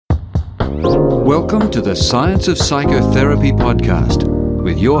Welcome to the Science of Psychotherapy podcast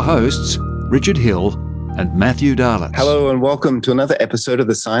with your hosts, Richard Hill and Matthew Darlitz. Hello and welcome to another episode of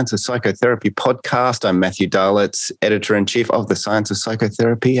the Science of Psychotherapy podcast. I'm Matthew Darlitz, Editor-in-Chief of the Science of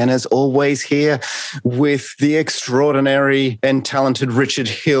Psychotherapy, and as always here with the extraordinary and talented Richard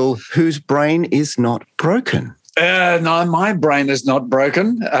Hill, whose brain is not broken. No, my brain is not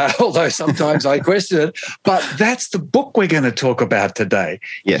broken, although sometimes I question it. But that's the book we're going to talk about today.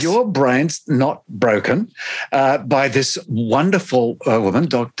 Yes. Your Brain's Not Broken, by this wonderful woman,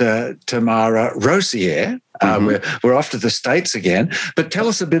 Dr. Tamara Rosier. We're off to the States again. But tell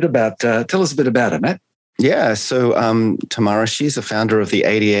us a bit about her, Matt. Yeah, so Tamara, she's the founder of the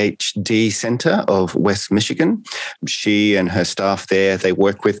ADHD Center of West Michigan. She and her staff there, they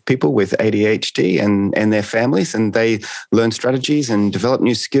work with people with ADHD and their families, and they learn strategies and develop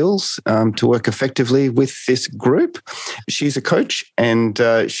new skills to work effectively with this group. She's a coach, and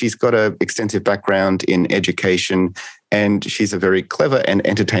she's got an extensive background in education, and she's a very clever and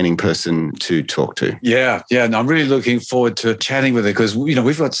entertaining person to talk to. Yeah. And I'm really looking forward to chatting with her because,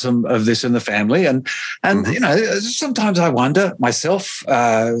 we've got some of this in the family. And sometimes I wonder myself,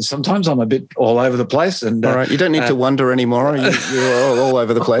 sometimes I'm a bit all over the place. And all right, you don't need to wonder anymore. You're all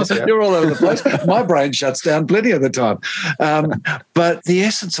over the place. Yeah. You're all over the place. My brain shuts down plenty of the time. But the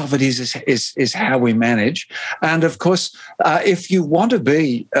essence of it is how we manage. And of course, if you want to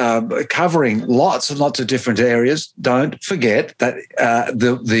be covering lots and lots of different areas, don't forget that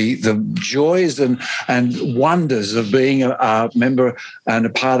the joys and wonders of being a member and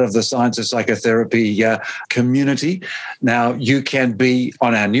a part of the Science of Psychotherapy community. Now, you can be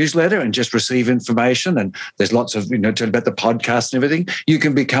on our newsletter and just receive information, and there's lots of, talking about the podcast and everything. You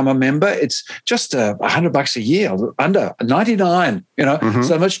can become a member. It's just $100 a year, under $99,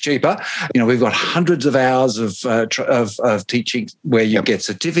 so much cheaper. We've got hundreds of hours of teaching where you get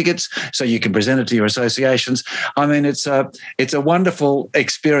certificates so you can present it to your associations. I mean, it's a wonderful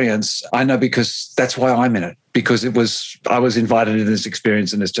experience. I know because that's why I'm in it, because I was invited in this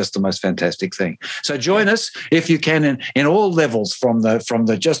experience, and it's just the most fantastic thing. So join us if you can in all levels, from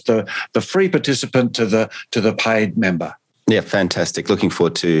the free participant to the paid member. Yeah, fantastic. Looking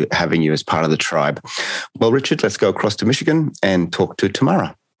forward to having you as part of the tribe. Well, Richard, let's go across to Michigan and talk to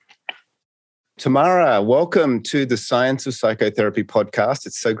Tamara. Tamara, welcome to the Science of Psychotherapy podcast.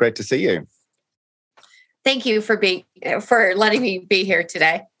 It's so great to see you. Thank you for letting me be here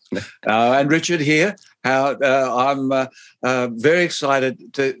today. And Richard here. I'm very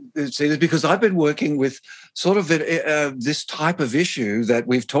excited to see this because I've been working with sort of this type of issue that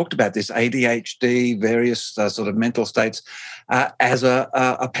we've talked about, this ADHD, various sort of mental states, as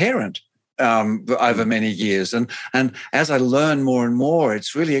a parent over many years. And as I learn more and more,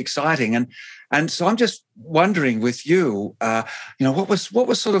 it's really exciting. And so I'm just wondering with you, what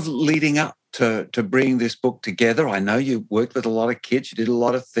was sort of leading up to bring this book together? I know you worked with a lot of kids. You did a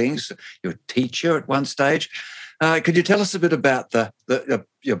lot of things. You're a teacher at one stage. Could you tell us a bit about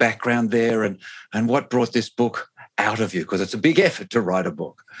your background there and what brought this book out of you? Because it's a big effort to write a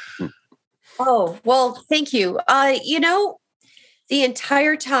book. Oh, well, thank you. The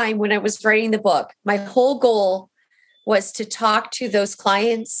entire time when I was writing the book, my whole goal was to talk to those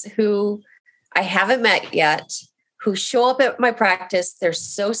clients who I haven't met yet, who show up at my practice. They're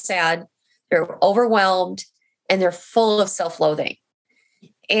so sad, they're overwhelmed, and they're full of self-loathing.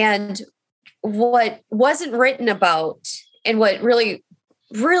 And what wasn't written about, and what really,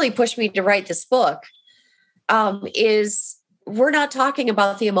 really pushed me to write this book, is we're not talking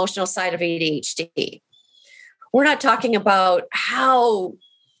about the emotional side of ADHD. We're not talking about how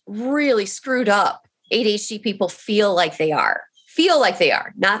really screwed up ADHD people feel like they are,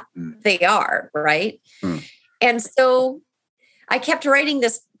 not they are, right? And so I kept writing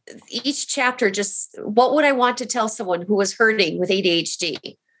each chapter, just what would I want to tell someone who was hurting with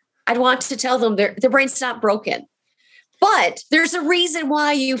ADHD? I'd want to tell them their brain's not broken, but there's a reason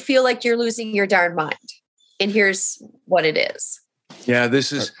why you feel like you're losing your darn mind. And here's what it is. Yeah,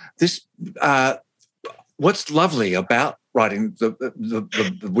 what's lovely about writing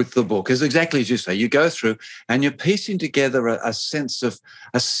with the book is exactly as you say. You go through and you're piecing together a set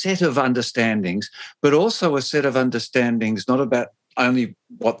of understandings, but also a set of understandings not about only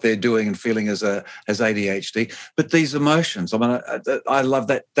what they're doing and feeling as ADHD, but these emotions. I mean, I love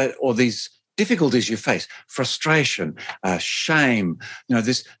that or these difficulties you face, frustration, shame,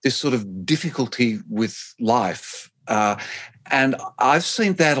 this sort of difficulty with life. And I've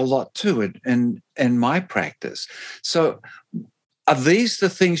seen that a lot too in my practice. So are these the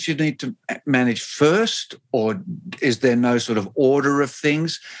things you need to manage first, or is there no sort of order of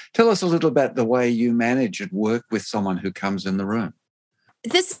things? Tell us a little about the way you manage and work with someone who comes in the room.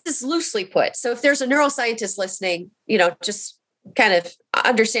 this is loosely put. So if there's a neuroscientist listening, just kind of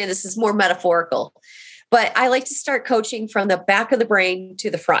understand this is more metaphorical. But I like to start coaching from the back of the brain to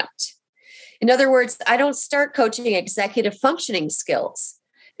the front. In other words, I don't start coaching executive functioning skills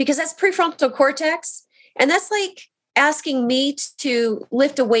because that's prefrontal cortex. And that's like asking me to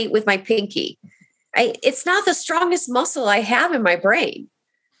lift a weight with my pinky. It's not the strongest muscle I have in my brain.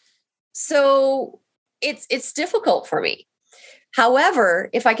 So it's difficult for me. However,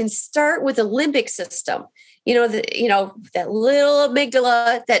 if I can start with the limbic system, that little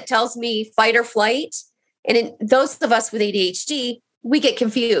amygdala that tells me fight or flight. And in those of us with ADHD, we get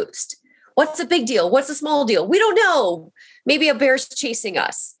confused. What's a big deal? What's a small deal? We don't know. Maybe a bear's chasing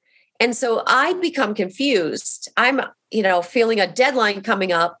us. And so I become confused. I'm, feeling a deadline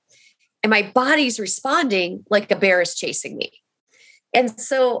coming up and my body's responding like a bear is chasing me. And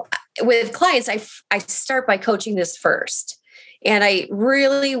so with clients, I start by coaching this first. And I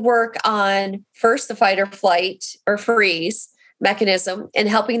really work on first the fight or flight or freeze mechanism and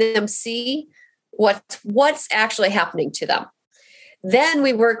helping them see what's actually happening to them. Then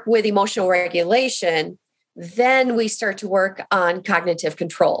we work with emotional regulation. Then we start to work on cognitive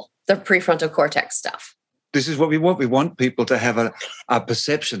control, the prefrontal cortex stuff. This is what we want. We want people to have a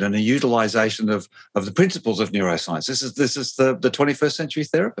perception and a utilization of the principles of neuroscience. This is the 21st century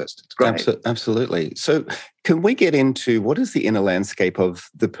therapist. It's great. Absolutely. So can we get into what is the inner landscape of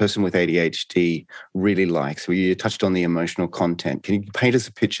the person with ADHD really like? So you touched on the emotional content. Can you paint us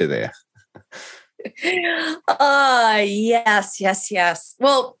a picture there? Yes.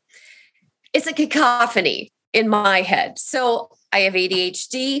 Well, it's a cacophony in my head. So I have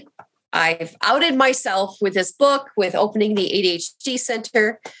ADHD. I've outed myself with this book, with opening the ADHD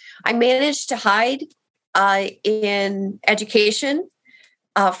Center. I managed to hide in education,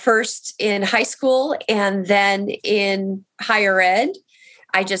 first in high school and then in higher ed.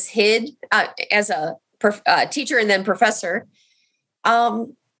 I just hid as a teacher and then professor.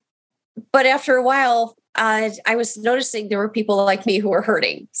 But after a while, I was noticing there were people like me who were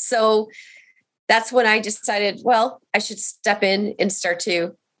hurting. So that's when I decided, well, I should step in and start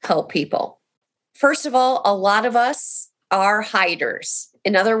to help people. First of all, a lot of us are hiders.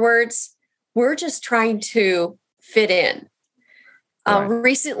 In other words, we're just trying to fit in. Right.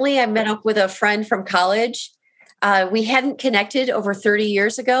 Recently, I met up with a friend from college. We hadn't connected over 30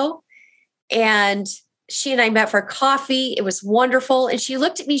 years ago. And she and I met for coffee. It was wonderful. And she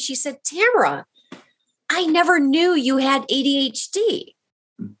looked at me, she said, Tamara, I never knew you had ADHD.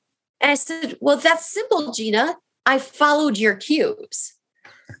 And I said, well, that's simple, Gina. I followed your cues.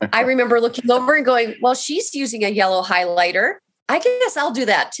 I remember looking over and going, well, she's using a yellow highlighter. I guess I'll do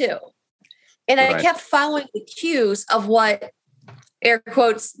that too. And right. I kept following the cues of what, air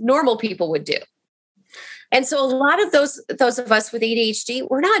quotes, normal people would do. And so a lot of those of us with ADHD,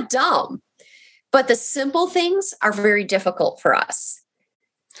 we're not dumb, but the simple things are very difficult for us.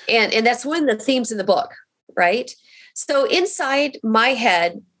 And that's one of the themes in the book, right? So inside my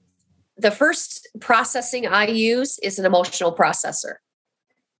head, the first processing I use is an emotional processor.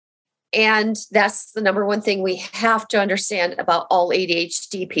 And that's the number one thing we have to understand about all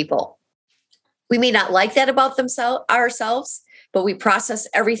ADHD people. We may not like that about ourselves, but we process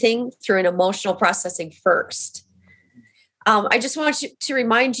everything through an emotional processing first. I just want to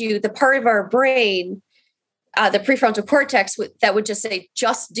remind you the part of our brain, the prefrontal cortex, that would just say,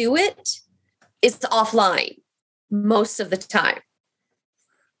 just do it, is offline most of the time.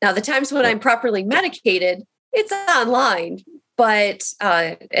 Now, the times when I'm properly medicated, it's online. But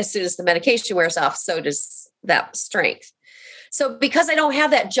as soon as the medication wears off, so does that strength. So because I don't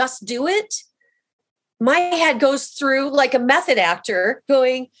have that just do it, my head goes through like a method actor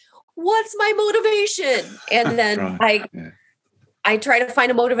going, what's my motivation? And then I try to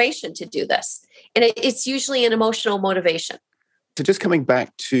find a motivation to do this. And it's usually an emotional motivation. So just coming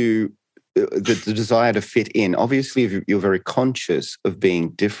back to the desire to fit in, obviously you're very conscious of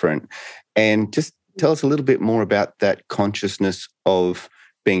being different. And just tell us a little bit more about that consciousness of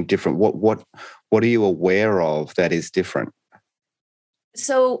being different. What are you aware of that is different?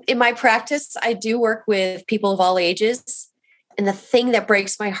 So in my practice, I do work with people of all ages. And the thing that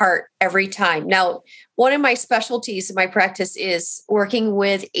breaks my heart every time. Now, one of my specialties in my practice is working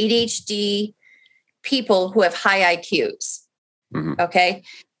with ADHD people who have high IQs. Mm-hmm. Okay.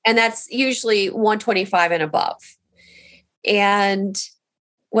 And that's usually 125 and above. And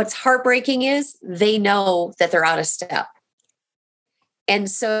what's heartbreaking is they know that they're out of step.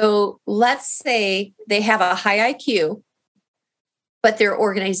 And so let's say they have a high IQ, but their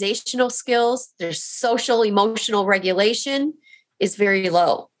organizational skills, their social emotional regulation is very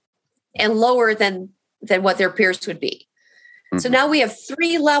low and lower than what their peers would be. So now we have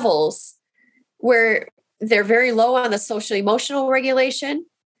 3 levels where they're very low on the social emotional regulation.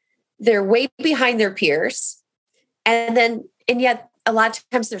 They're way behind their peers. And yet a lot of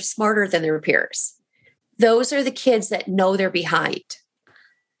times they're smarter than their peers. Those are the kids that know they're behind.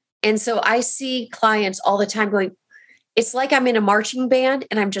 And so I see clients all the time going, it's like I'm in a marching band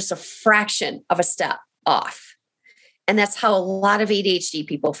and I'm just a fraction of a step off. And that's how a lot of ADHD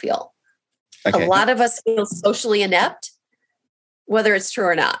people feel. Okay. A lot of us feel socially inept, whether it's true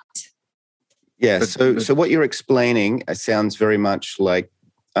or not. Yeah. So what you're explaining sounds very much like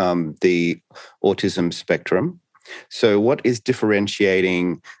the autism spectrum. So what is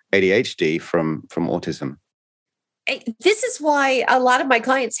differentiating ADHD from autism? This is why a lot of my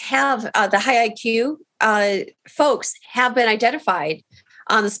clients have the high IQ folks have been identified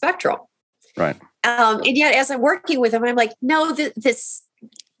on the spectrum. Right. And yet, as I'm working with them, I'm like, no, this,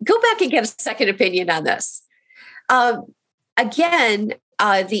 go back and get a second opinion on this. Again,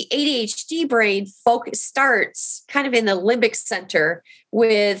 the ADHD brain starts kind of in the limbic center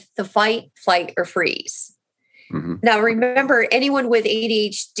with the fight, flight, or freeze. Mm-hmm. Now, remember, anyone with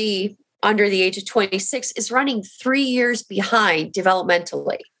ADHD under the age of 26 is running 3 years behind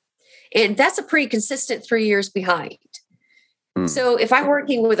developmentally. And that's a pretty consistent 3 years behind. Mm. So if I'm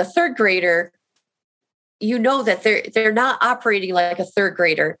working with a third grader, you know that they're not operating like a third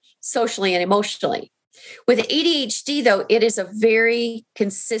grader socially and emotionally. With ADHD, though, it is a very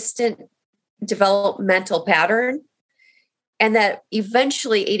consistent developmental pattern, and that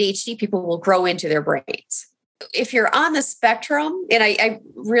eventually ADHD people will grow into their brains. If you're on the spectrum, and I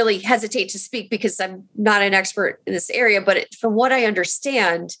really hesitate to speak because I'm not an expert in this area, but from what I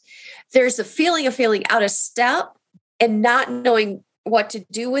understand, there's a feeling of feeling out of step and not knowing what to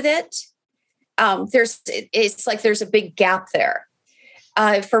do with it. It's like there's a big gap there.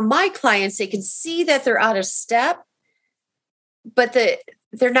 For my clients, they can see that they're out of step, but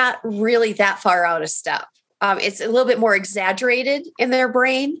they're not really that far out of step. It's a little bit more exaggerated in their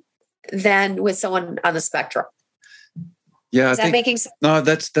brain than with someone on the spectrum. Yeah, Is that making sense? No,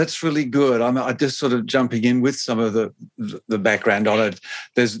 that's really good. I just sort of jumping in with some of the background on it.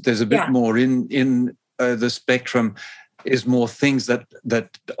 There's a bit more in the spectrum. Is more things that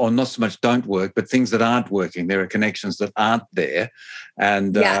or not so much don't work, but things that aren't working. There are connections that aren't there,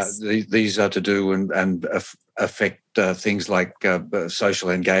 and these are to do and affect things like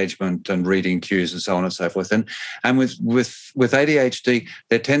social engagement and reading cues and so on and so forth. And with ADHD,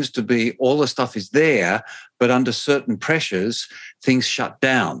 there tends to be all the stuff is there, but under certain pressures, things shut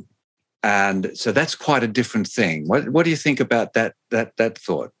down, and so that's quite a different thing. What do you think about that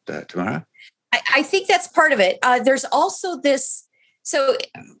thought, Tamara? I think that's part of it. There's also this. So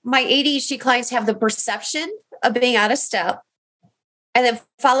my ADHD clients have the perception of being out of step, and then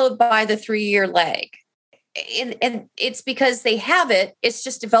followed by the 3-year lag. And it's because they have it. It's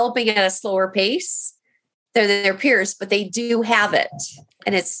just developing at a slower pace than their peers, but they do have it.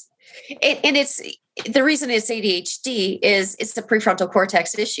 And it's the reason it's ADHD is it's the prefrontal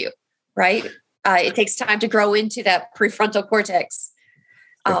cortex issue, right? It takes time to grow into that prefrontal cortex.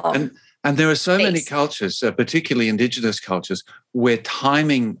 And there are so many cultures, particularly Indigenous cultures, where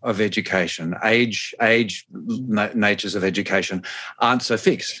timing of education, age natures of education aren't so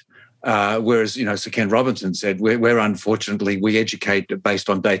fixed. Whereas, Sir Ken Robinson said, we're unfortunately, we educate based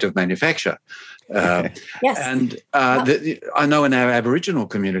on date of manufacture. Yes. And I know in our Aboriginal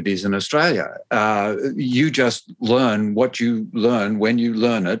communities in Australia, you just learn what you learn when you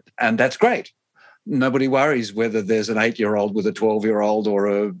learn it, and that's great. Nobody worries whether there's an 8-year-old with a 12-year-old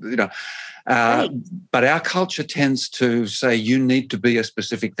or right. But our culture tends to say you need to be a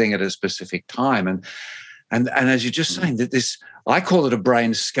specific thing at a specific time. And as you're just saying, that this, I call it a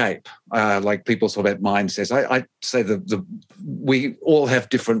brainscape. Like people sort of mindsets. I say we all have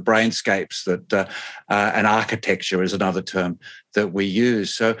different brainscapes that, and architecture is another term that we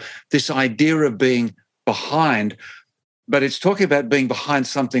use. So this idea of being behind, but it's talking about being behind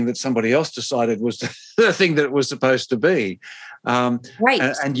something that somebody else decided was the thing that it was supposed to be. Right.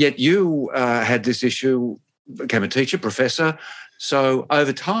 And yet you had this issue, became a teacher, professor. So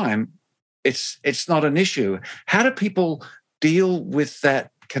over time, it's not an issue. How do people deal with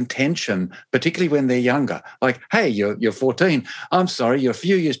that contention, particularly when they're younger? Like, hey, you're 14. I'm sorry, you're a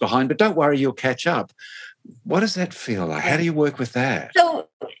few years behind, but don't worry, you'll catch up. What does that feel like? How do you work with that? So,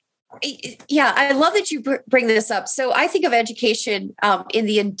 yeah, I love that you bring this up. So I think of education in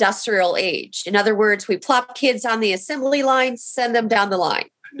the industrial age. In other words, we plop kids on the assembly line, send them down the line,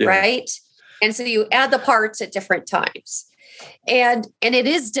 right? And so you add the parts at different times. And it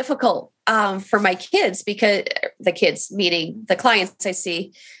is difficult for my kids, because the kids, meaning the clients I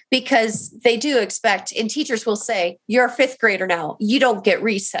see, because they do expect, and teachers will say, you're a fifth grader now, you don't get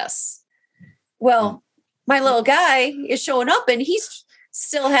recess. Well, my little guy is showing up and he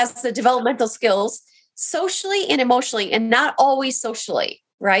still has the developmental skills socially and emotionally, and not always socially,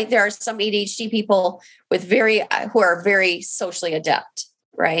 right? There are some ADHD people with who are very socially adept,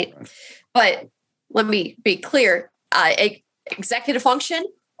 right? But let me be clear, executive function,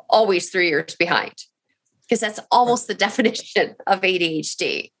 always 3 years behind, because that's almost the definition of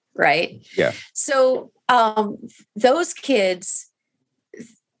ADHD, right? Yeah. So those kids,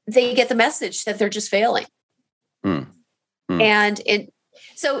 they get the message that they're just failing. And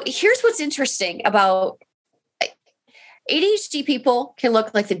so here's what's interesting about ADHD people can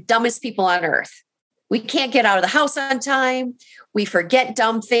look like the dumbest people on earth. We can't get out of the house on time. We forget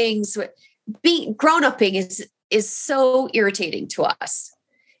dumb things. Grown-upping is so irritating to us.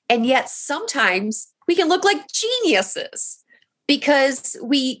 And yet sometimes we can look like geniuses because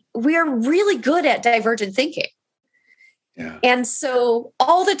we are really good at divergent thinking. Yeah. And so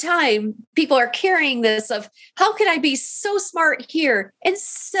all the time, people are carrying this of, how can I be so smart here and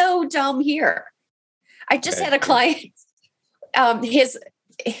so dumb here? I just had a client,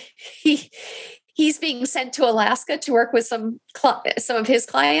 he's being sent to Alaska to work with some of his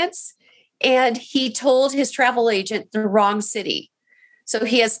clients, and he told his travel agent the wrong city. So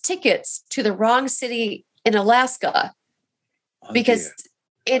he has tickets to the wrong city in Alaska because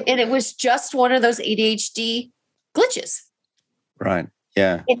it was just one of those ADHD glitches. Right.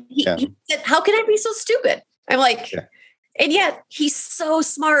 Yeah. And he said, how can I be so stupid? I'm like, and yet he's so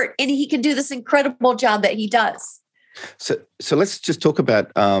smart and he can do this incredible job that he does. So let's just talk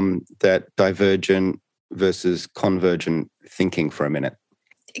about that divergent versus convergent thinking for a minute.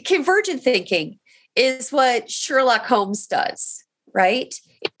 Convergent thinking is what Sherlock Holmes does, right?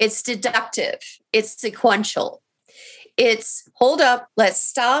 It's deductive. It's sequential. It's hold up, let's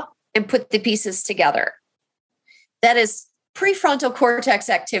stop and put the pieces together. That is prefrontal cortex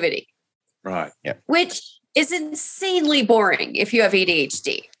activity. Right. Yeah. Which is insanely boring if you have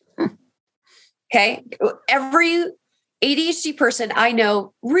ADHD. Okay. Every ADHD person I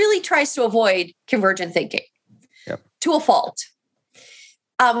know really tries to avoid convergent thinking to a fault.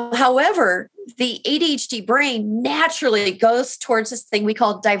 However, the ADHD brain naturally goes towards this thing we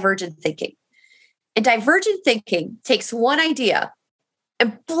call divergent thinking. And divergent thinking takes one idea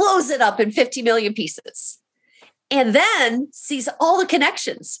and blows it up in 50 million pieces, and then sees all the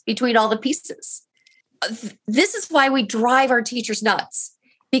connections between all the pieces. This is why we drive our teachers nuts,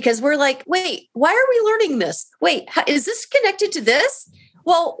 because we're like, wait, why are we learning this? Wait, is this connected to this?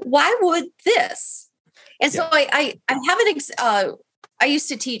 Well, why would this? And so I have I used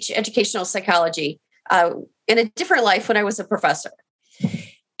to teach educational psychology in a different life when I was a professor.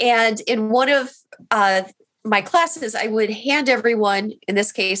 And in one of my classes, I would hand everyone, in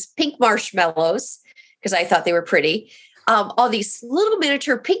this case, pink marshmallows, because I thought they were pretty. All these little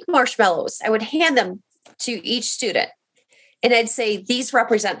miniature pink marshmallows. I would hand them to each student. And I'd say, these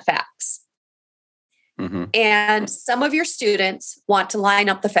represent facts. Mm-hmm. And some of your students want to line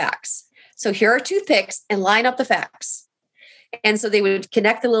up the facts. So here are toothpicks and line up the facts. And so they would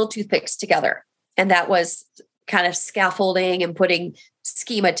connect the little toothpicks together. And that was kind of scaffolding and putting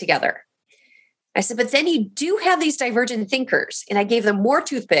schema together. I said, but then you do have these divergent thinkers. And I gave them more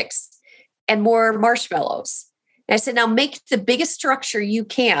toothpicks and more marshmallows. And I said, now make the biggest structure you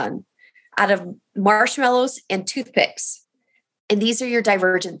can out of marshmallows and toothpicks. And these are your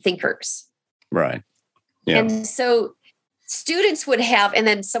divergent thinkers. Right. Yeah. And so students would have, and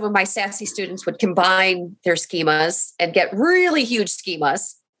then some of my sassy students would combine their schemas and get really huge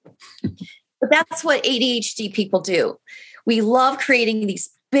schemas. But that's what ADHD people do. We love creating these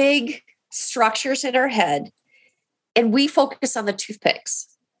big structures in our head, and we focus on the toothpicks.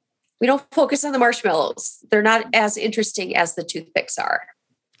 We don't focus on the marshmallows. They're not as interesting as the toothpicks are.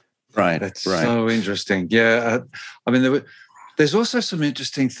 Right. That's so interesting. Yeah. I mean, there's also some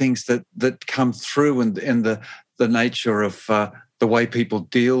interesting things that come through in the nature of the way people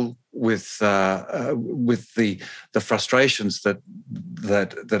deal with the frustrations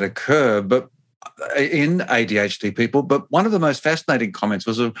that occur, but in ADHD people. But one of the most fascinating comments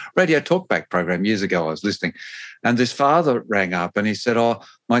was a radio talkback program years ago. I was listening, and this father rang up and he said, "Oh,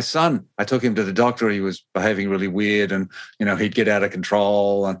 my son, I took him to the doctor. He was behaving really weird, and he'd get out of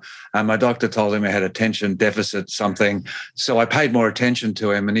control. And my doctor told him he had attention deficit something. So I paid more attention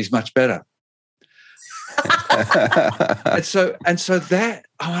to him, and he's much better." and so that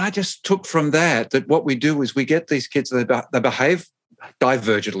I just took from that what we do is we get these kids, they behave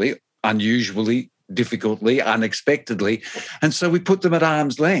divergently, unusually, difficultly, unexpectedly. And so we put them at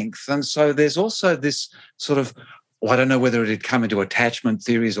arm's length. And so there's also this sort of, well, I don't know whether it'd come into attachment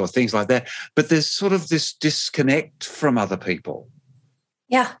theories or things like that, but there's sort of this disconnect from other people.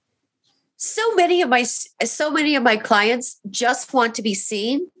 Yeah. So many of my clients just want to be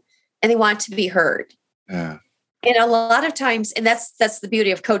seen and they want to be heard. Yeah. And a lot of times, and that's the beauty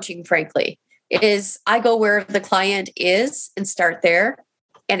of coaching, frankly, is I go where the client is and start there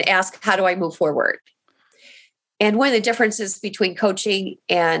and ask, how do I move forward? And one of the differences between coaching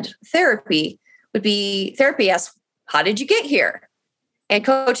and therapy would be therapy asks, how did you get here? And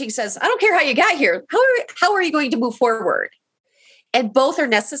coaching says, I don't care how you got here. How are you going to move forward? And both are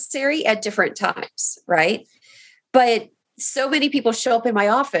necessary at different times, right? But so many people show up in my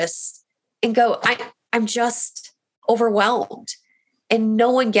office and go, I'm just overwhelmed and no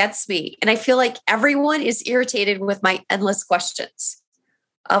one gets me. And I feel like everyone is irritated with my endless questions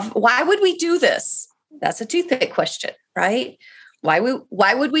of why would we do this? That's a toothpick question, right? Why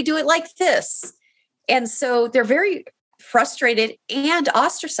would we do it like this? And so they're very frustrated and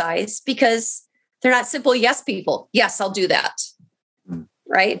ostracized because they're not simple yes people. Yes, I'll do that.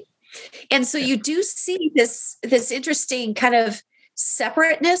 Right. And so you do see this interesting kind of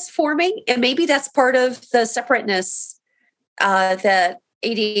separateness forming. And maybe that's part of the separateness that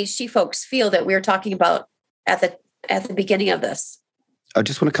ADHD folks feel that we were talking about at the beginning of this. I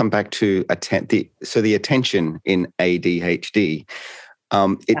just want to come back to the attention in ADHD.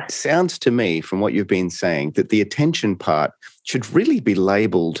 It sounds to me from what you've been saying that the attention part should really be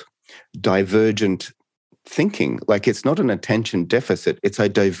labeled divergent thinking. Like it's not an attention deficit, it's a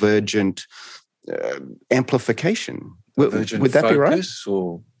divergent amplification. Would that be right?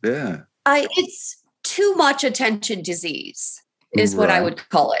 Or, yeah. It's too much attention disease is what I would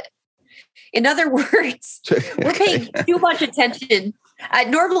call it. In other words, we're paying too much attention.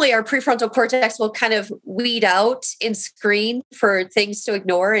 Normally, our prefrontal cortex will kind of weed out and screen for things to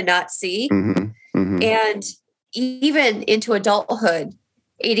ignore and not see. Mm-hmm. Mm-hmm. And even into adulthood,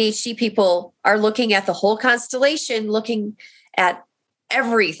 ADHD people are looking at the whole constellation, looking at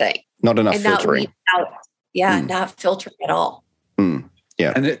everything. Not enough filtering. Not filtering at all.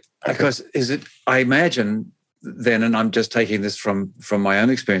 Yeah. And because I imagine then, and I'm just taking this from my own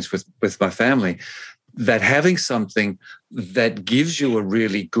experience with my family, that having something that gives you a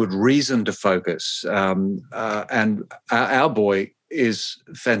really good reason to focus, and our boy is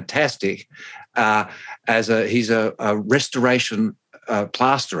fantastic he's a restoration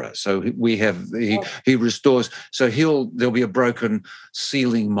plasterer. So he restores. So there'll be a broken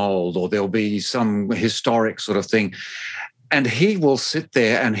ceiling mold, or there'll be some historic sort of thing. And he will sit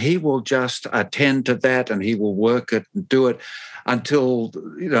there and he will just attend to that, and he will work it and do it until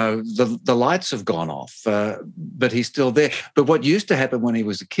the lights have gone off. But he's still there. But what used to happen when he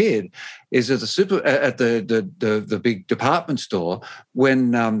was a kid is at the big department store,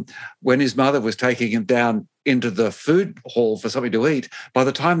 when his mother was taking him down into the food hall for something to eat, by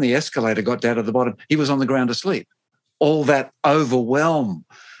the time the escalator got down to the bottom, he was on the ground asleep. All that overwhelm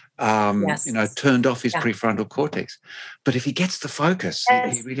turned off his prefrontal cortex. But if he gets the focus,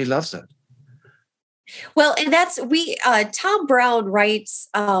 he really loves it. Well, and Tom Brown writes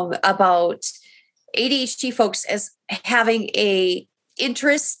about ADHD folks as having a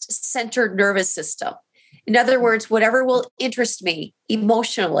interest-centered nervous system. In other words, whatever will interest me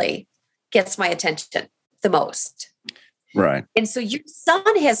emotionally gets my attention the most. Right. And so your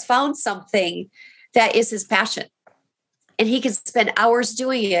son has found something that is his passion. And he can spend hours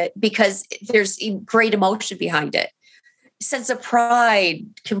doing it because there's great emotion behind it. Sense of pride,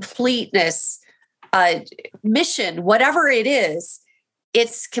 completeness, mission, whatever it is,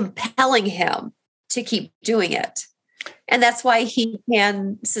 it's compelling him to keep doing it. And that's why he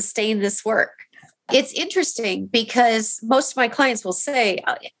can sustain this work. It's interesting because most of my clients will say,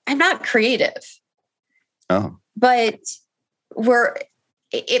 I'm not creative. Oh. But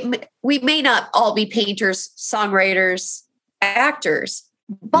we may not all be painters, songwriters, actors,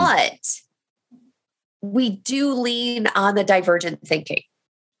 but we do lean on the divergent thinking.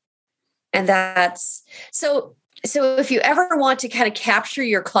 And that's so if you ever want to kind of capture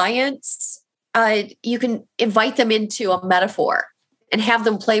your clients, you can invite them into a metaphor and have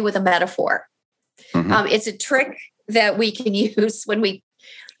them play with a metaphor. Mm-hmm. It's a trick that we can use when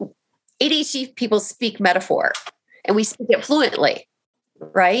ADHD people speak metaphor, and we speak it fluently,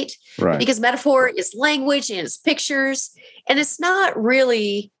 right? Because metaphor is language and it's pictures, and it's not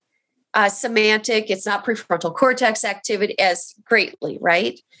really semantic. It's not prefrontal cortex activity as greatly,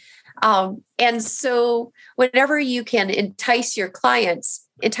 right? And so whenever you can entice your clients,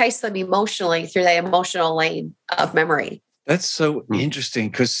 entice them emotionally through that emotional lane of memory. That's so interesting,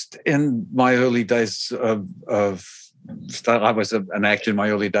 because in my early days I was an actor in my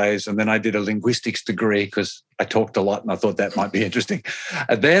early days, and then I did a linguistics degree because I talked a lot and I thought that might be interesting.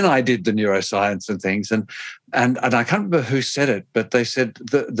 And then I did the neuroscience and things, and I can't remember who said it, but they said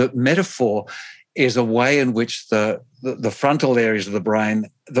the metaphor is a way in which the frontal areas of the brain,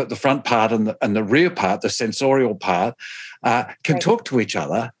 the front part and the rear part, the sensorial part, can talk to each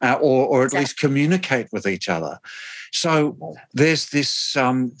other or at least communicate with each other. So there's this,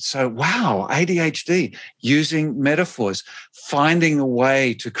 wow, ADHD, using metaphors, finding a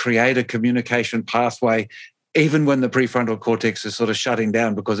way to create a communication pathway even when the prefrontal cortex is sort of shutting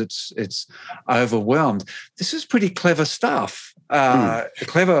down because it's overwhelmed. This is pretty clever stuff.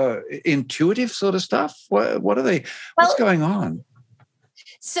 Clever, intuitive sort of stuff. What are they? What's going on?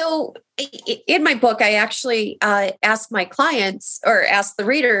 So in my book, I actually ask my clients or ask the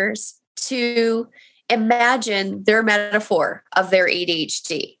readers to imagine their metaphor of their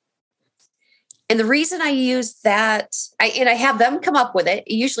ADHD. And the reason I use that, I have them come up with it.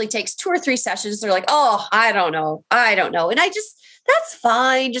 It usually takes 2 or 3 sessions. They're like, oh, I don't know. And that's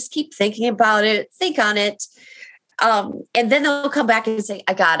fine. Just keep thinking about it. Think on it. And then they'll come back and say,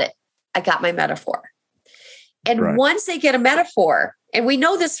 I got it. I got my metaphor. And once they get a metaphor, and we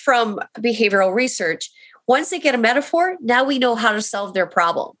know this from behavioral research, once they get a metaphor, now we know how to solve their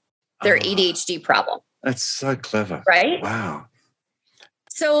problem, their ADHD problem. That's so clever. Right? Wow.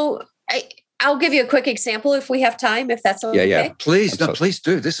 So I'll give you a quick example if we have time, if that's okay. Yeah. Please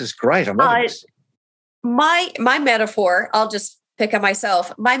do. This is great. I'm loving this. My metaphor, I'll just pick on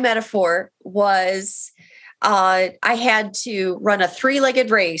myself. My metaphor was I had to run a 3-legged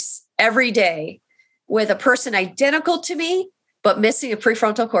race every day with a person identical to me, but missing a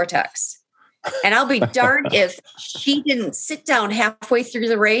prefrontal cortex. And I'll be darned if she didn't sit down halfway through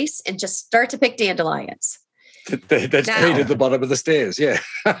the race and just start to pick dandelions. That's Kate at the bottom of the stairs. Yeah.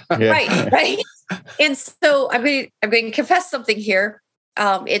 Right. And so I'm going to confess something here.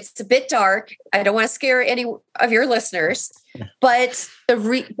 It's a bit dark. I don't want to scare any of your listeners, but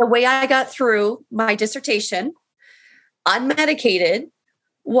the way I got through my dissertation, unmedicated,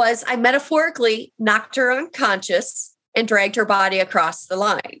 was I metaphorically knocked her unconscious and dragged her body across the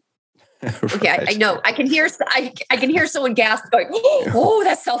line. Okay, I know. I can hear someone gasp, going, "Oh,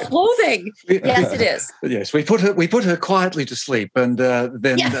 that's self-loathing." Yes, it is. Yes, we put her quietly to sleep, and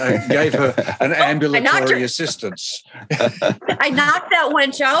then gave her an ambulatory assistance. I knocked that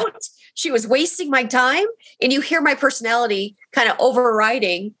wench out. She was wasting my time, and you hear my personality kind of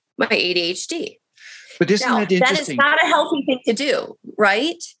overriding my ADHD. But isn't that interesting? That is not a healthy thing to do,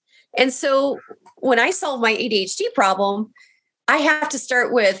 right? And so when I solve my ADHD problem, I have to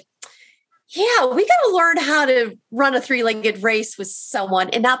start with, we got to learn how to run a 3-legged race with someone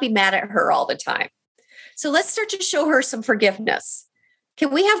and not be mad at her all the time. So let's start to show her some forgiveness.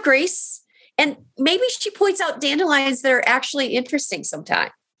 Can we have grace? And maybe she points out dandelions that are actually interesting sometime.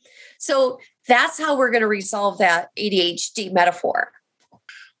 So that's how we're going to resolve that ADHD metaphor.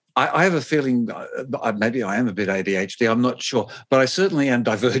 I have a feeling maybe I am a bit ADHD. I'm not sure, but I certainly am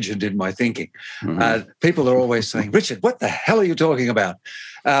divergent in my thinking. Mm-hmm. People are always saying, "Richard, what the hell are you talking about?"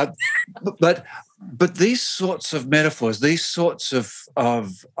 But these sorts of metaphors, these sorts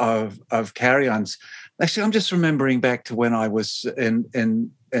of carry-ons. Actually, I'm just remembering back to when I was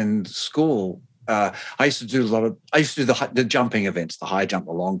in school. I used to do the jumping events, the high jump,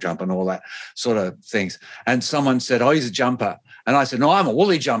 the long jump, and all that sort of things. And someone said, "Oh, he's a jumper," and I said, "No, I'm a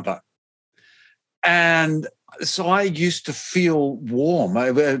woolly jumper." And so I used to feel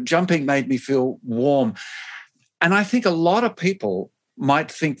warm. Jumping made me feel warm, and I think a lot of people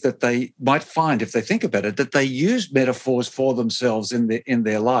might think that they might find, if they think about it, that they use metaphors for themselves in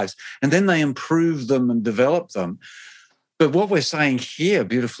their lives, and then they improve them and develop them. But what we're saying here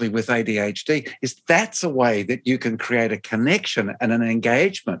beautifully with ADHD is that's a way that you can create a connection and an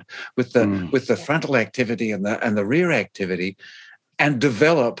engagement with the frontal activity and the rear activity, and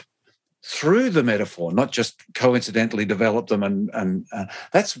develop through the metaphor, not just coincidentally develop them. And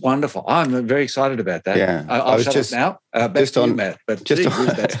that's wonderful. I'm very excited about that. Yeah, I'll shut up now. Back to you, Matt. But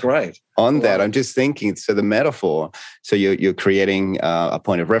that's great. On that, I'm just thinking, so the metaphor, so you're creating a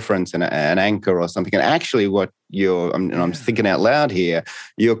point of reference and an anchor or something. And actually what I'm thinking out loud here,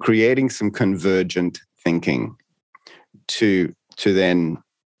 you're creating some convergent thinking to then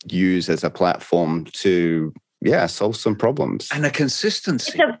use as a platform to solve some problems. And a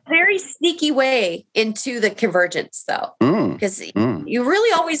consistency. It's a very sneaky way into the convergence, though, because you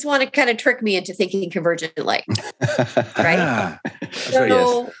really always want to kind of trick me into thinking convergently, right?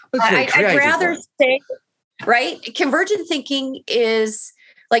 So I'd rather say, right, convergent thinking is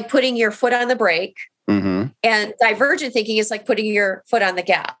like putting your foot on the brake And divergent thinking is like putting your foot on the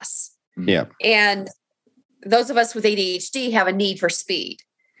gas. Yeah. And those of us with ADHD have a need for speed.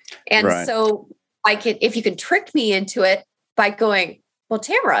 And Right. so if you can trick me into it by going, well,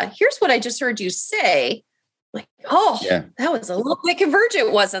 Tamara, here's what I just heard you say. Like, that was a little bit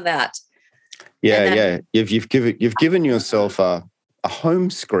convergent, wasn't that? Yeah, then, You've given yourself a home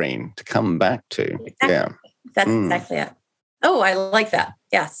screen to come back to. Exactly. Yeah. That's exactly it. Oh, I like that.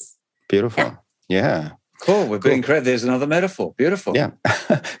 Yes. Beautiful. Yeah. Cool. We're being creative. There's another metaphor. Beautiful. Yeah.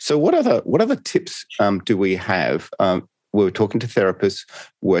 So what other tips do we have? We were talking to therapists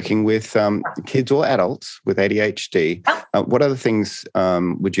working with kids or adults with ADHD. What other things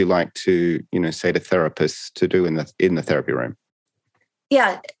would you like to, say to therapists to do in the therapy room?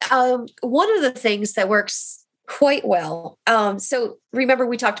 Yeah. One of the things that works quite well. So remember,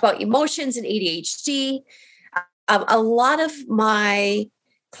 we talked about emotions and ADHD. A lot of my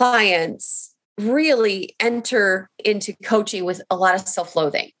clients really enter into coaching with a lot of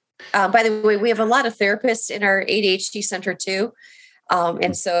self-loathing. By the way, we have a lot of therapists in our ADHD center too.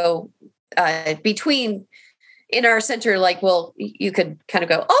 And so in our center, you could kind of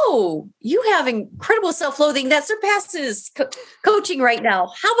go, oh, you have incredible self-loathing that surpasses coaching right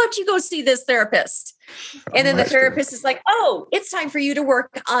now. How about you go see this therapist? And then the therapist is like, oh, it's time for you to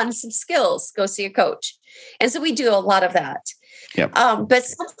work on some skills. Go see a coach. And so we do a lot of that. Yep. But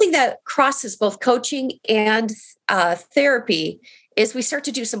something that crosses both coaching and therapy is we start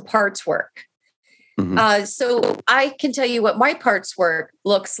to do some parts work. Mm-hmm. So I can tell you what my parts work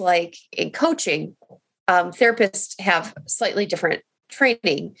looks like in coaching. Therapists have slightly different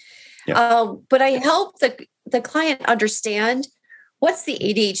training. Yep. But I help the client understand what's the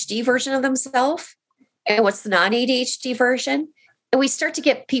ADHD version of themselves and what's the non-ADHD version. And we start to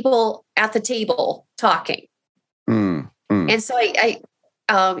get people at the table talking. And so I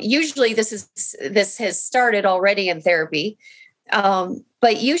usually this has started already in therapy.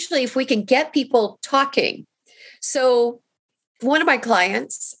 But usually if we can get people talking. So one of my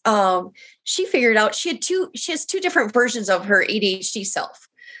clients, she figured out she has two different versions of her ADHD self.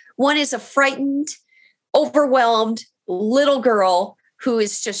 One is a frightened, overwhelmed little girl who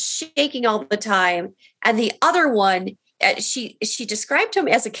is just shaking all the time. And the other one, she described him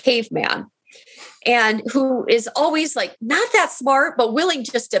as a caveman. And who is always like not that smart, but willing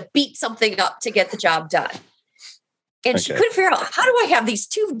just to beat something up to get the job done. And she couldn't figure out, how do I have these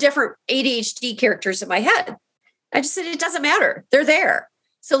two different ADHD characters in my head? I just said, it doesn't matter. They're there.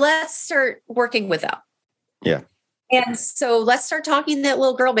 So let's start working with them. Yeah. And so let's start talking to that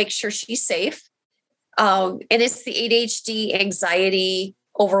little girl, make sure she's safe. And it's the ADHD, anxiety,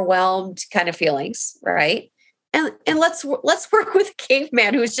 overwhelmed kind of feelings, right? And let's work with a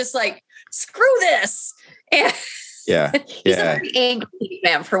caveman who's just like, screw this. And he's a pretty angry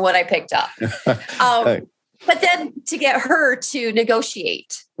man from what I picked up. But then to get her to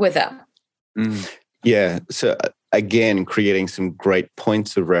negotiate with them. Yeah. So again, creating some great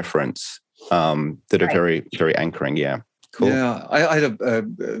points of reference that are very, very anchoring. Yeah. Cool. Yeah. I had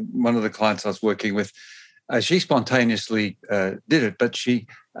one of the clients I was working with, she spontaneously did it, but she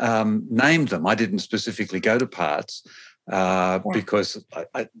named them. I didn't specifically go to parts because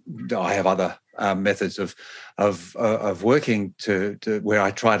I have other methods of working to where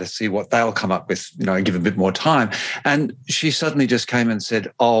I try to see what they'll come up with, and give a bit more time. And she suddenly just came and said,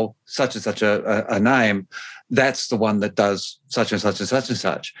 "Oh, such and such a name, that's the one that does such and such and such and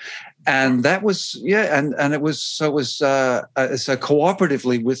such." And that was and it was so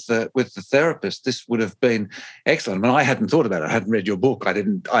cooperatively with the therapist. This would have been excellent. I mean, I hadn't thought about it. I hadn't read your book. I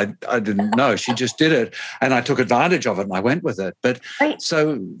didn't know. She just did it, and I took advantage of it and I went with it. But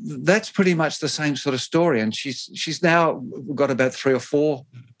so that's pretty much the same sort of story. And she's now got about 3 or 4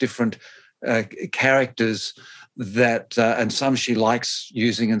 different characters that and some she likes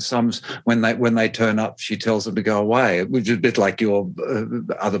using, and some when they turn up she tells them to go away, which is a bit like your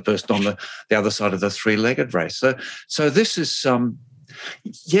other person on the other side of the 3-legged race. So this is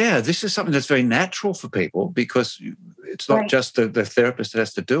this is something that's very natural for people, because it's not just the therapist that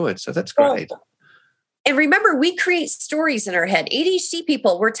has to do it. So that's great. And remember, we create stories in our head. ADHD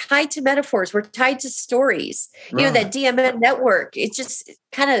people, we're tied to metaphors. We're tied to stories. Right. That DMN network, it's just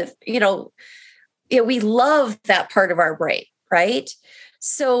kind of, we love that part of our brain, right?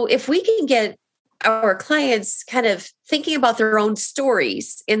 So if we can get our clients kind of thinking about their own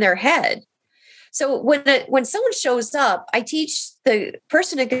stories in their head. So when someone shows up, I teach the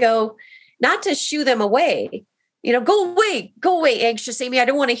person to go, not to shoo them away, go away, anxious Amy, I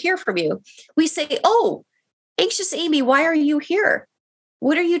don't want to hear from you. We say, oh, anxious Amy, why are you here?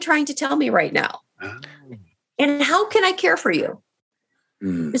 What are you trying to tell me right now? And how can I care for you?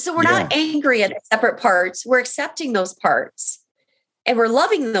 So we're not angry at separate parts. We're accepting those parts and we're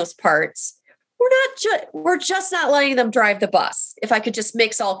loving those parts. We're just not letting them drive the bus. If I could just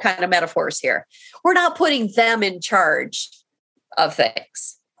mix all kind of metaphors here, we're not putting them in charge of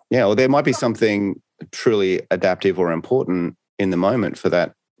things. Yeah, or there might be something truly adaptive or important in the moment for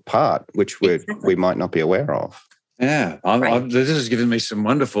that part, which we might not be aware of. Yeah, this has given me some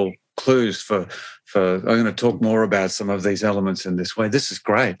wonderful clues for. I'm going to talk more about some of these elements in this way. This is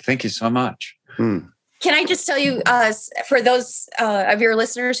great. Thank you so much. Can I just tell you, for those of your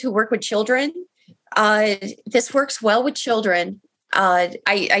listeners who work with children, this works well with children.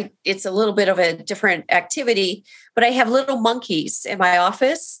 It's a little bit of a different activity, but I have little monkeys in my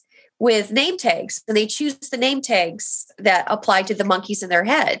office with name tags, and they choose the name tags that apply to the monkeys in their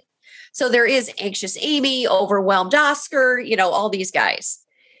head. So there is anxious Amy, overwhelmed Oscar, all these guys.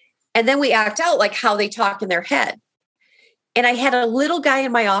 And then we act out like how they talk in their head. And I had a little guy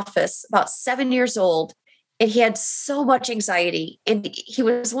in my office, about 7 years old, and he had so much anxiety. And he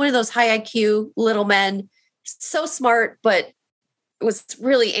was one of those high IQ little men, so smart, but was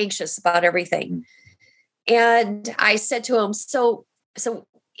really anxious about everything. And I said to him, so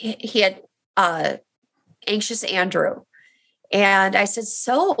he had anxious Andrew. And I said,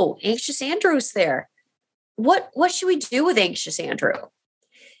 so anxious Andrew's there. What should we do with anxious Andrew?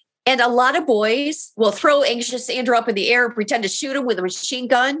 And a lot of boys will throw anxious Andrew up in the air and pretend to shoot him with a machine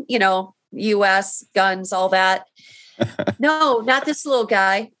gun, US guns, all that. No, not this little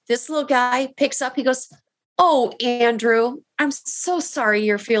guy. This little guy picks up, he goes, oh, Andrew, I'm so sorry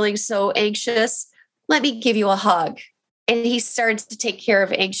you're feeling so anxious. Let me give you a hug. And he started to take care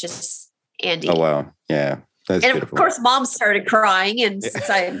of anxious Andy. Oh, wow. Yeah. That's and beautiful. Of course, mom started crying. And since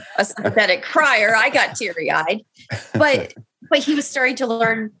I'm a sympathetic crier, I got teary-eyed. But he was starting to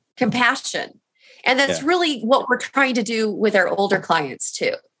learn compassion. And that's really what we're trying to do with our older clients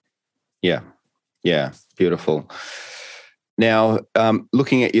too. Yeah. Yeah. Beautiful. Now,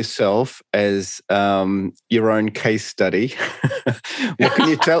 looking at yourself as your own case study,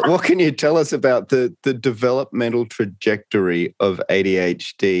 what can you tell us about the developmental trajectory of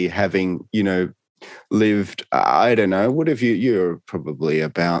ADHD, having, lived, I don't know, what have you're probably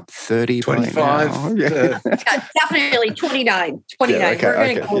about 30, 25. Definitely 29. Yeah, okay, We're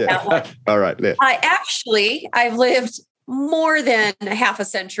going to go with that one. All right. Yeah. Actually, I've lived more than half a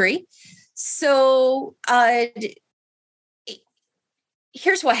century. So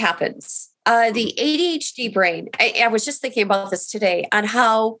here's what happens. The ADHD brain, I was just thinking about this today on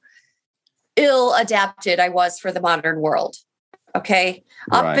how ill adapted I was for the modern world. Okay.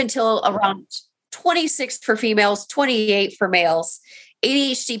 Up until around 26 for females, 28 for males.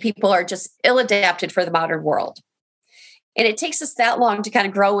 ADHD people are just ill adapted for the modern world. And it takes us that long to kind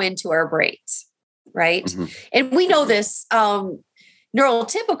of grow into our brains, right? Mm-hmm. And we know this,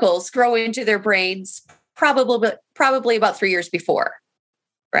 neurotypicals grow into their brains probably about 3 years before,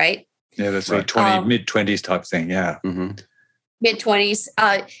 right? Yeah, that's like mid-20s type thing, yeah. Mm-hmm. Mid-20s.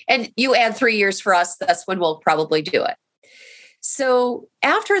 And you add 3 years for us, that's when we'll probably do it. So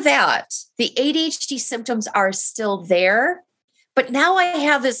after that, the ADHD symptoms are still there, but now I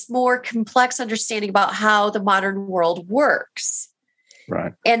have this more complex understanding about how the modern world works.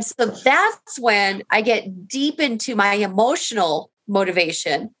 Right. And so that's when I get deep into my emotional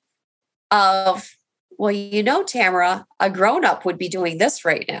motivation of, well, Tamara, a grown-up would be doing this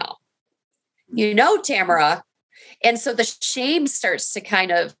right now. Tamara. And so the shame starts to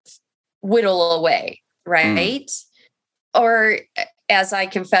kind of whittle away, right? Or as I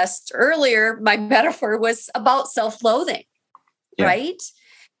confessed earlier, my metaphor was about self-loathing, right?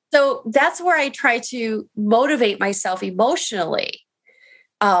 So that's where I try to motivate myself emotionally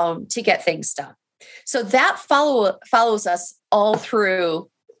to get things done. So that follows us all through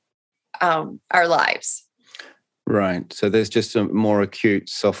our lives. Right. So there's just a more acute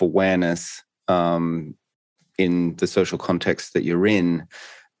self-awareness in the social context that you're in,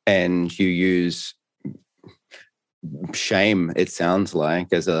 and you use shame, it sounds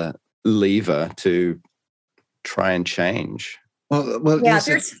like, as a lever to try and change. Well, yeah,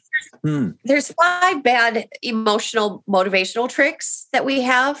 there's 5 bad emotional motivational tricks that we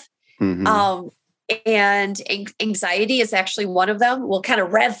have. Mm-hmm. And anxiety is actually one of them. We'll kind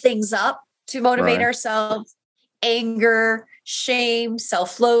of rev things up to motivate ourselves. Anger, shame,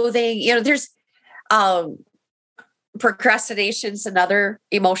 self-loathing. There's procrastination's another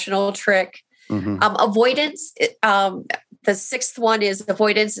emotional trick. Mm-hmm. Avoidance. The 6th one is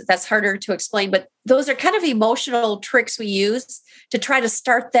avoidance. That's harder to explain, but those are kind of emotional tricks we use to try to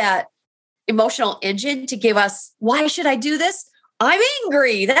start that emotional engine to give us, why should I do this? I'm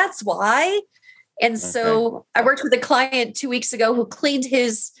angry. That's why. And so I worked with a client 2 weeks ago who cleaned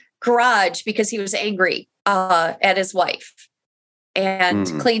his garage because he was angry at his wife and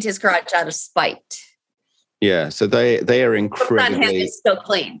cleaned his garage out of spite. Yeah. So they are incredibly it's still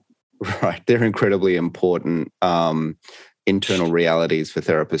clean. Right. They're incredibly important internal realities for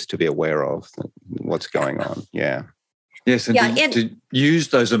therapists to be aware of what's going on. Yeah. Yes, and to use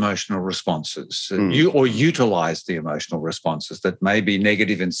those emotional responses, or utilize the emotional responses that may be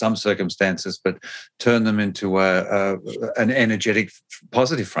negative in some circumstances, but turn them into an energetic,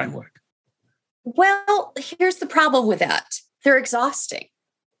 positive framework. Well, here's the problem with that. They're exhausting.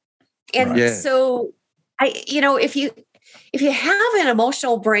 And so if you have an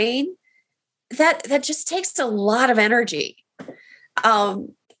emotional brain, that just takes a lot of energy.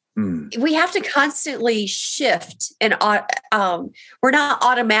 We have to constantly shift, and we're not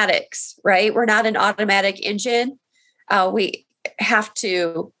automatics, right? We're not an automatic engine. We have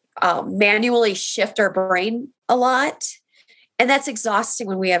to manually shift our brain a lot, and that's exhausting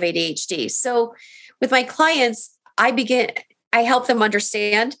when we have ADHD. So with my clients, I help them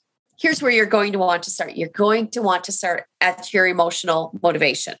understand, here's where you're going to want to start. You're going to want to start at your emotional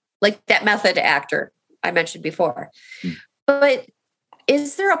motivation, like that method actor I mentioned before. But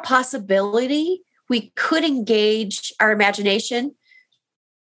is there a possibility we could engage our imagination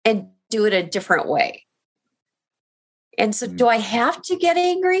and do it a different way? And so do I have to get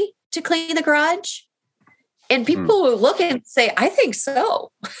angry to clean the garage? And people will look and say, I think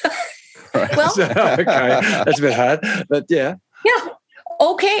so. Well, okay, that's a bit hard, but yeah. Yeah.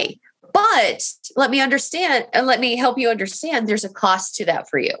 Okay. But let me understand, and let me help you understand there's a cost to that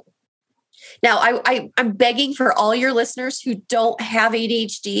for you. Now, I'm begging for all your listeners who don't have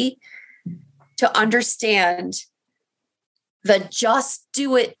ADHD to understand the just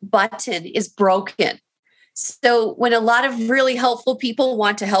do it button is broken. So when a lot of really helpful people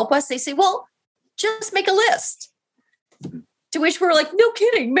want to help us, they say, well, just make a list. To which we're like, no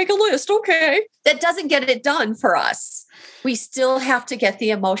kidding, make a list. Okay. That doesn't get it done for us. We still have to get the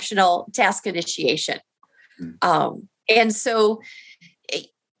emotional task initiation. And so,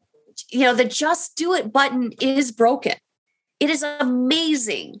 the just do it button is broken. It is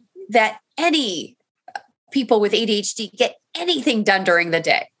amazing that any people with ADHD get anything done during the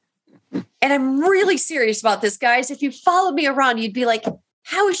day. And I'm really serious about this, guys. If you followed me around, you'd be like,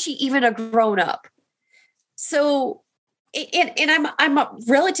 how is she even a grown up? So, and I'm a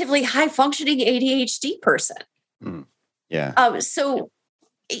relatively high functioning ADHD person. Yeah. So,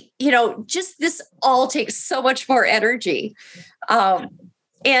 just this all takes so much more energy.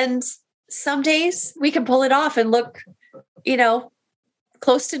 And some days we can pull it off and look,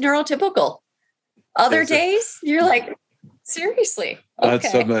 close to neurotypical. Other days you're like, seriously. Okay.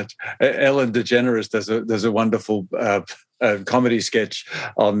 That's so much. Ellen DeGeneres does a wonderful comedy sketch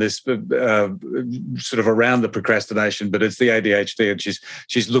on this sort of around the procrastination, but it's the ADHD, and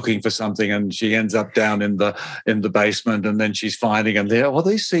she's looking for something, and she ends up down in the basement, and then she's finding them there. Well,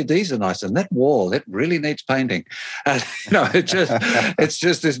 these CDs are nice, and that wall, it really needs painting. And it's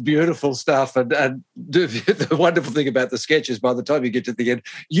just this beautiful stuff. And the wonderful thing about the sketch is by the time you get to the end,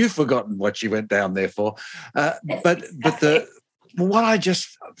 you've forgotten what she went down there for. What I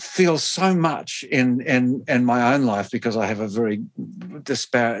just feel so much in my own life, because I have a very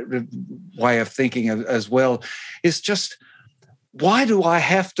disparate way of thinking as well, is just, why do I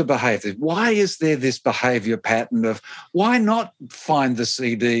have to behave this? Why is there this behavior pattern of why not find the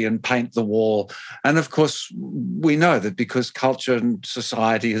CD and paint the wall? And of course, we know that because culture and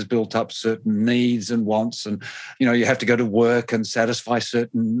society has built up certain needs and wants, and you have to go to work and satisfy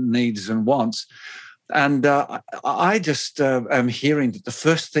certain needs and wants. And I just am hearing that the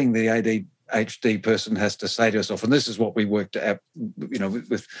first thing the ADHD person has to say to herself, and this is what we worked at,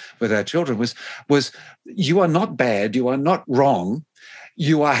 with our children, was you are not bad, you are not wrong.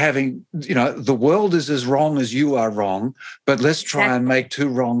 You are having, the world is as wrong as you are wrong, but let's try and make two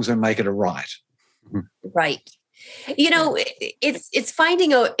wrongs and make it a right. Right. It's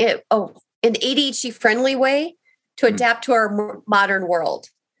finding an ADHD friendly way to adapt to our modern world.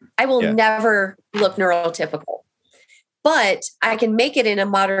 I will never look neurotypical, but I can make it in a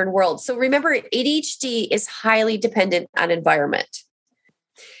modern world. So remember, ADHD is highly dependent on environment.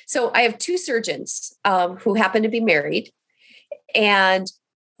 So I have two surgeons who happen to be married, and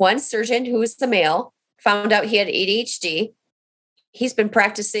one surgeon, who is the male, found out he had ADHD. He's been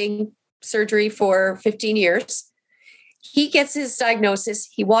practicing surgery for 15 years. He gets his diagnosis.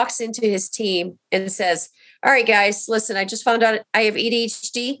 He walks into his team and says, all right, guys, listen, I just found out I have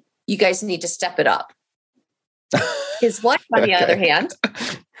ADHD. You guys need to step it up. His wife, on the other hand,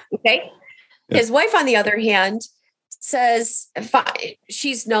 his wife, on the other hand, says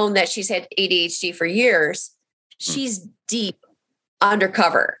she's known that she's had ADHD for years. She's deep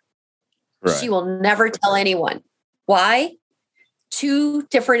undercover. Right. She will never tell anyone. Why? 2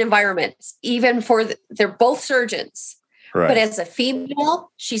 different environments, even for they're both surgeons. Right. But as a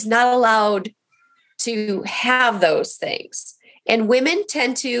female, she's not allowed to have those things. And women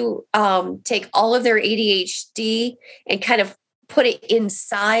tend to take all of their ADHD and kind of put it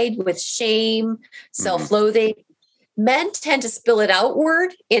inside with shame, self-loathing. Men tend to spill it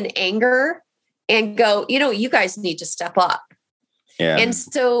outward in anger and go, you guys need to step up. Yeah. And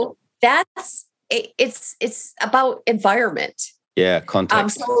so it's about environment. Yeah,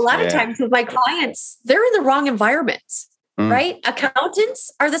 context. So a lot of times with my clients, they're in the wrong environments, right?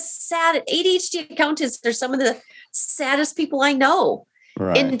 Accountants are ADHD accountants are some of the saddest people I know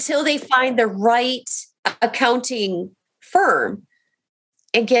until they find the right accounting firm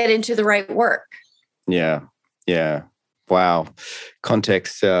and get into the right work. Yeah. Yeah. Wow.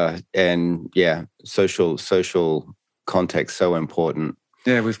 Context and social context, so important.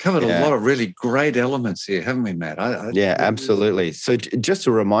 Yeah, we've covered a lot of really great elements here, haven't we, Matt? Absolutely. So just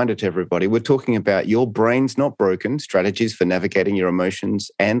a reminder to everybody, we're talking about Your Brain's Not Broken, Strategies for Navigating Your Emotions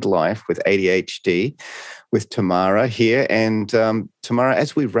and Life with ADHD with Tamara here. And Tamara,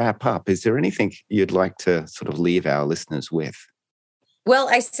 as we wrap up, is there anything you'd like to sort of leave our listeners with? Well,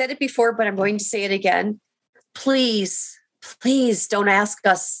 I said it before, but I'm going to say it again. Please don't ask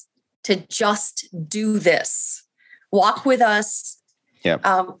us to just do this. Walk with us. Yeah.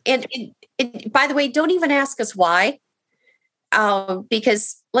 And by the way, don't even ask us why,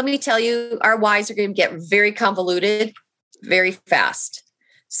 because let me tell you, our whys are going to get very convoluted very fast.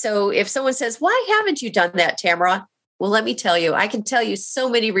 So if someone says, "Why haven't you done that, Tamara?" Well, let me tell you, I can tell you so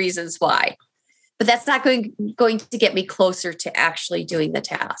many reasons why, but that's not going to get me closer to actually doing the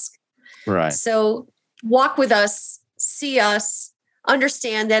task. Right. So walk with us, see us,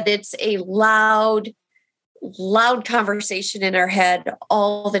 understand that it's a loud conversation in our head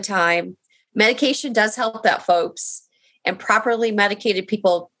all the time. Medication does help that, folks. And properly medicated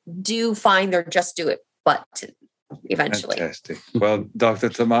people do find their just do it button eventually. Fantastic. Well, Dr.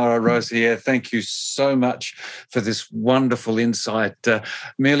 Tamara Rosier, thank you so much for this wonderful insight.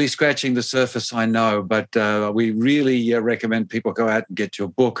 Merely scratching the surface, I know, but we really recommend people go out and get your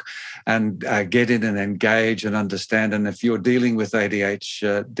book and get in and engage and understand. And if you're dealing with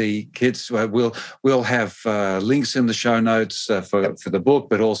ADHD kids, we'll have links in the show notes for the book,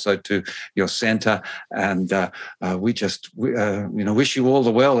 but also to your center. And we wish you all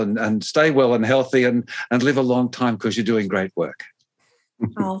the well and stay well and healthy and live a long time, because you're doing great work.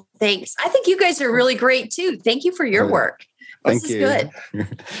 Oh, thanks. I think you guys are really great too. Thank you for your work. This is good.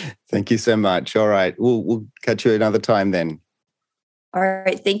 Thank you so much. All right. We'll catch you another time then. All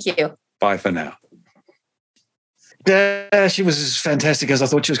right. Thank you. Bye for now. She was as fantastic as I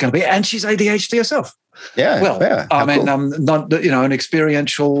thought she was going to be, and she's ADHD herself. Yeah. Well, yeah. I mean, I'm not, an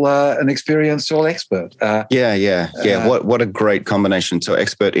experiential expert. What a great combination. So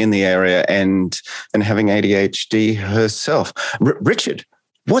expert in the area and having ADHD herself. Richard,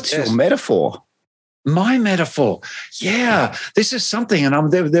 what's your metaphor? My metaphor, this is something,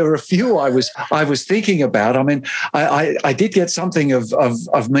 and there were a few I was thinking about. I mean, I did get something of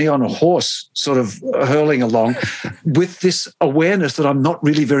me on a horse, sort of hurling along, with this awareness that I'm not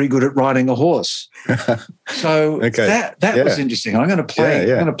really very good at riding a horse. So that was interesting. I'm going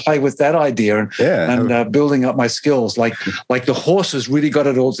to play with that idea and building up my skills. Like the horse has really got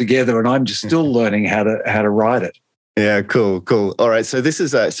it all together, and I'm just still learning how to ride it. Yeah, cool. All right. So this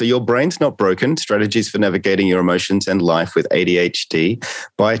is so Your Brain's Not Broken, Strategies for Navigating Your Emotions and Life with ADHD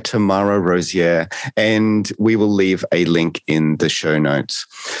by Tamara Rosier. And we will leave a link in the show notes.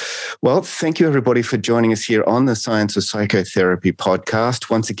 Well, thank you everybody for joining us here on the Science of Psychotherapy podcast.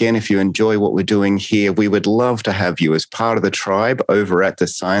 Once again, if you enjoy what we're doing here, we would love to have you as part of the tribe over at the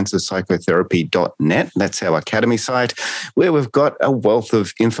scienceofpsychotherapy.net. That's our academy site, where we've got a wealth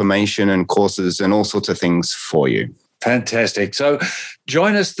of information and courses and all sorts of things for you. Fantastic. So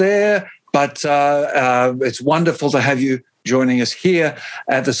join us there, but it's wonderful to have you joining us here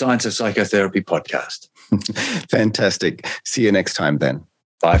at the Science of Psychotherapy podcast. Fantastic. See you next time then.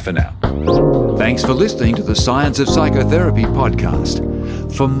 Bye for now. Thanks for listening to the Science of Psychotherapy podcast.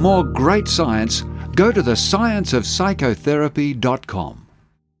 For more great science, go to thescienceofpsychotherapy.com.